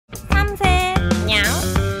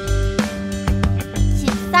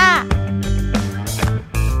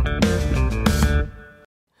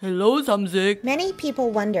Hello, Samzik. Many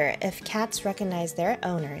people wonder if cats recognize their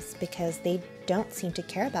owners because they don't seem to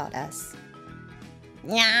care about us.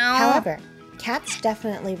 Meow. However, cats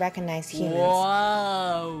definitely recognize humans,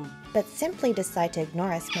 Wow. but simply decide to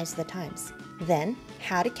ignore us most of the times. Then,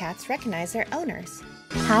 how do cats recognize their owners?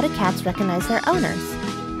 How do cats recognize their owners?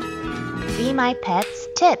 BEMYPET's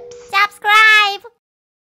tips. Subscribe.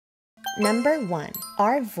 Number 1.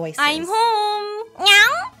 Our voices. I'm home. Meow.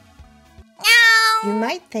 Meow. You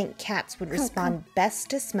might think cats would respond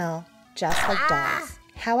best to smell, just like dogs.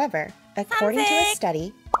 However, according to a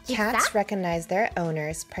study, cats recognize their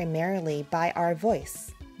owners primarily by our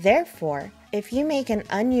voice. Therefore, if you make an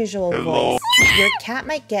unusual voice, your cat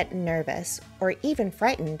might get nervous or even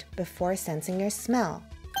frightened before sensing your smell.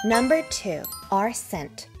 Number 2. Our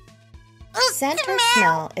scent. Scent or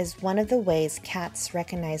smell is one of the ways cats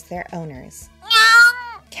recognize their owners.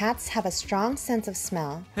 Cats have a strong sense of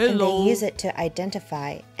smell, and they use it to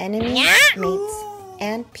identify enemies, mates,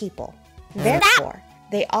 and people. Therefore,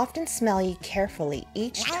 they often smell you carefully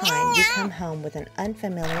each time you come home with an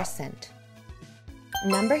unfamiliar scent.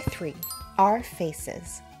 Number 3. Our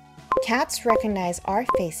faces. Cats recognize our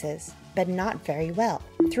faces, but not very well.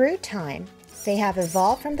 Through time, they have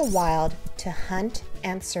evolved from the wild to hunt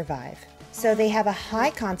and survive. So they have a high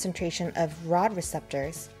concentration of rod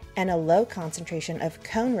receptors and a low concentration of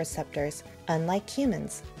cone receptors, unlike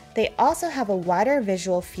humans. They also have a wider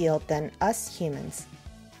visual field than us humans.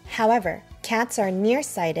 However, cats are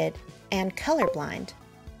nearsighted and colorblind.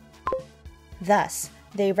 Thus,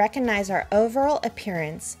 they recognize our overall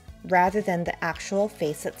appearance rather than the actual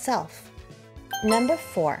face itself. Number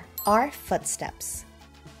 4. Our footsteps.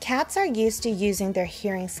 Cats are used to using their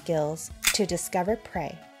hearing skills to discover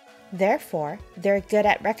prey. Therefore, they're good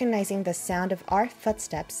at recognizing the sound of our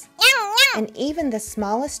footsteps and even the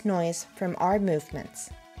smallest noise from our movements.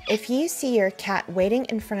 If you see your cat waiting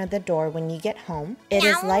in front of the door when you get home, it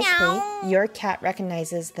is likely your cat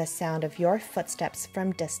recognizes the sound of your footsteps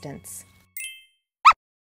from distance.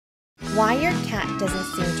 Why your cat doesn't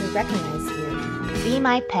seem to recognize you.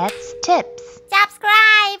 BEMYPET's tips.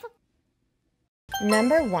 Subscribe.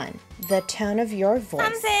 Number 1. The tone of your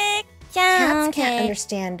voice. Cats can't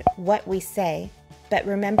understand what we say, but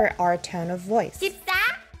remember our tone of voice.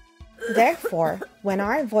 Therefore, when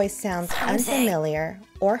our voice sounds unfamiliar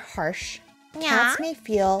or harsh, cats may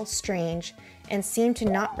feel strange and seem to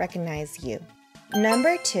not recognize you.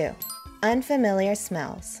 Number 2. Unfamiliar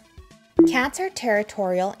smells. Cats are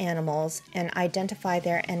territorial animals and identify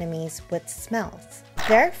their enemies with smells.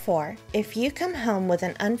 Therefore, if you come home with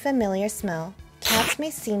an unfamiliar smell, cats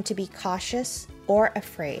may seem to be cautious or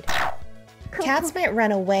afraid. Cats might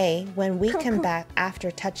run away when we come back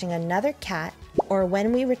after touching another cat or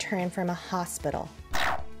when we return from a hospital.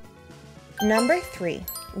 Number 3.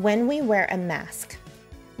 When we wear a mask.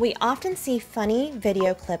 We often see funny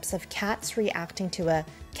video clips of cats reacting to a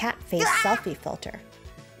cat face selfie filter.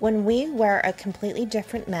 When we wear a completely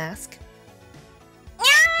different mask,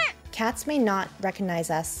 cats may not recognize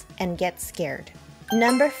us and get scared.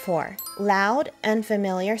 Number 4. Loud,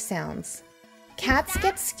 unfamiliar sounds. Cats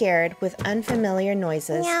get scared with unfamiliar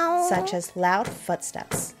noises, such as loud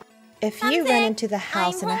footsteps. If you run into the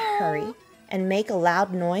house in a hurry and make a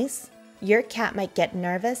loud noise, your cat might get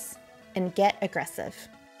nervous and get aggressive.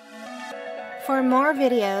 For more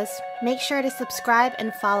videos, make sure to subscribe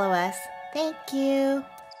and follow us. Thank you.